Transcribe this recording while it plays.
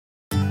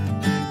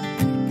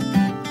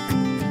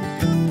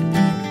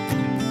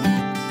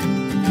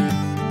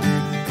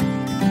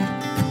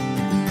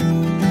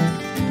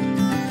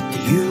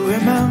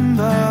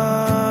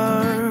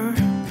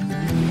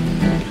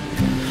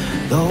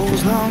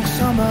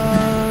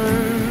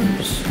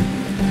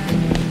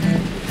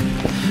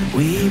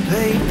We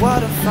played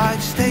water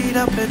fights, stayed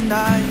up at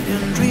night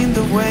and dreamed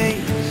of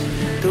ways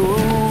to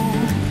rule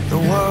the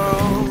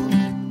world.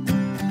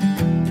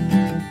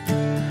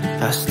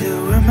 I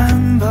still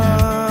remember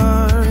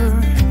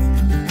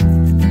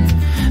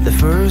the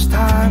first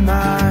time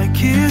I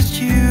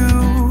kissed you.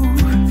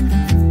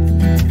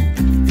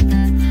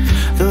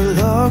 The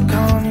look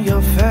on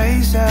your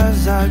face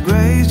as I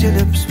grazed your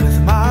lips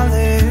with my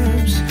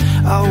lips.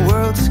 Our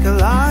worlds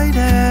collided.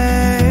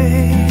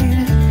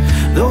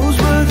 Those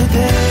were the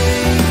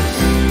days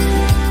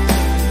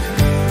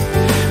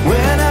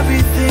when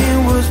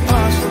everything was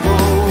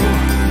possible.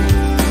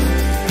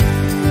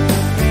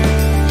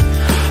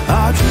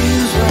 Our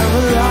dreams were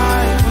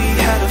alive, we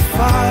had a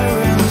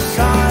fire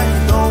inside.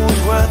 Those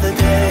were the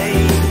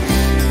days.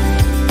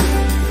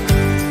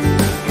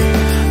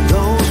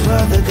 Those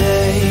were the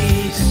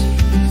days.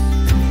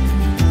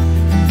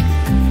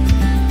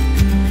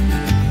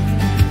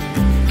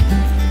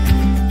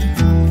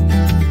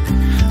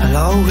 I'll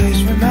always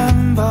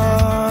remember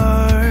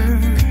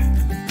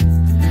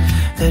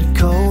that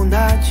cold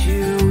night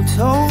you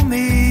told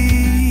me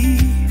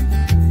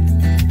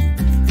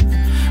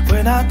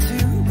we're not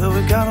two, but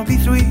we're gonna be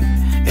three.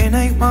 In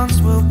 8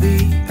 months we'll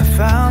be a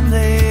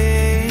family.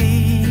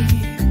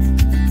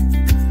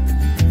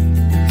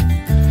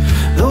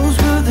 Those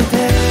were the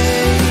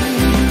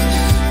days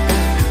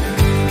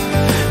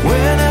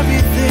when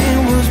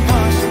everything was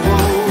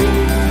possible.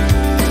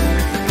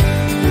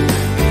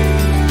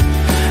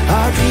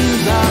 Our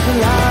dreams are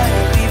alive,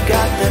 we've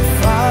got that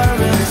fire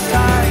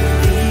inside.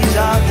 These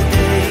are the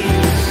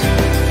days.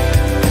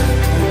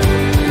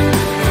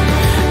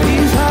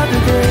 These are the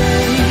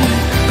days.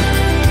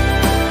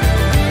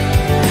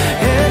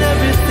 And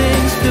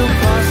everything's still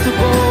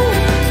possible.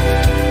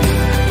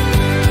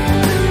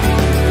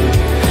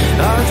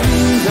 Our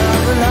dreams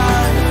are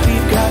alive,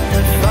 we've got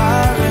that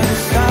fire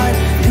inside.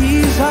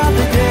 These are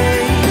the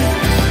days.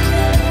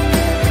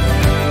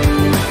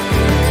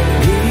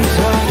 These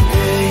are the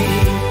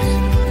days.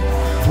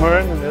 Amor,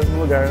 no mesmo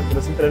lugar, eu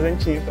trouxe um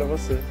presentinho pra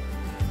você.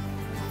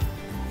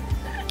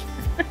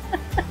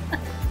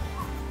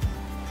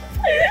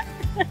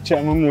 Te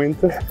amo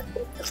muito.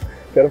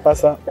 Quero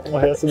passar o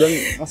resto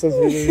das nossas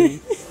vidas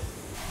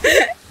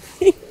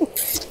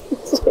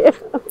juntos.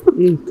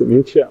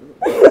 Também te amo.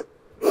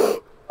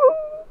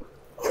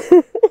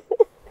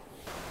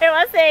 Eu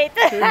aceito.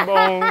 Que bom,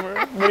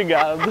 amor.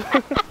 Obrigado.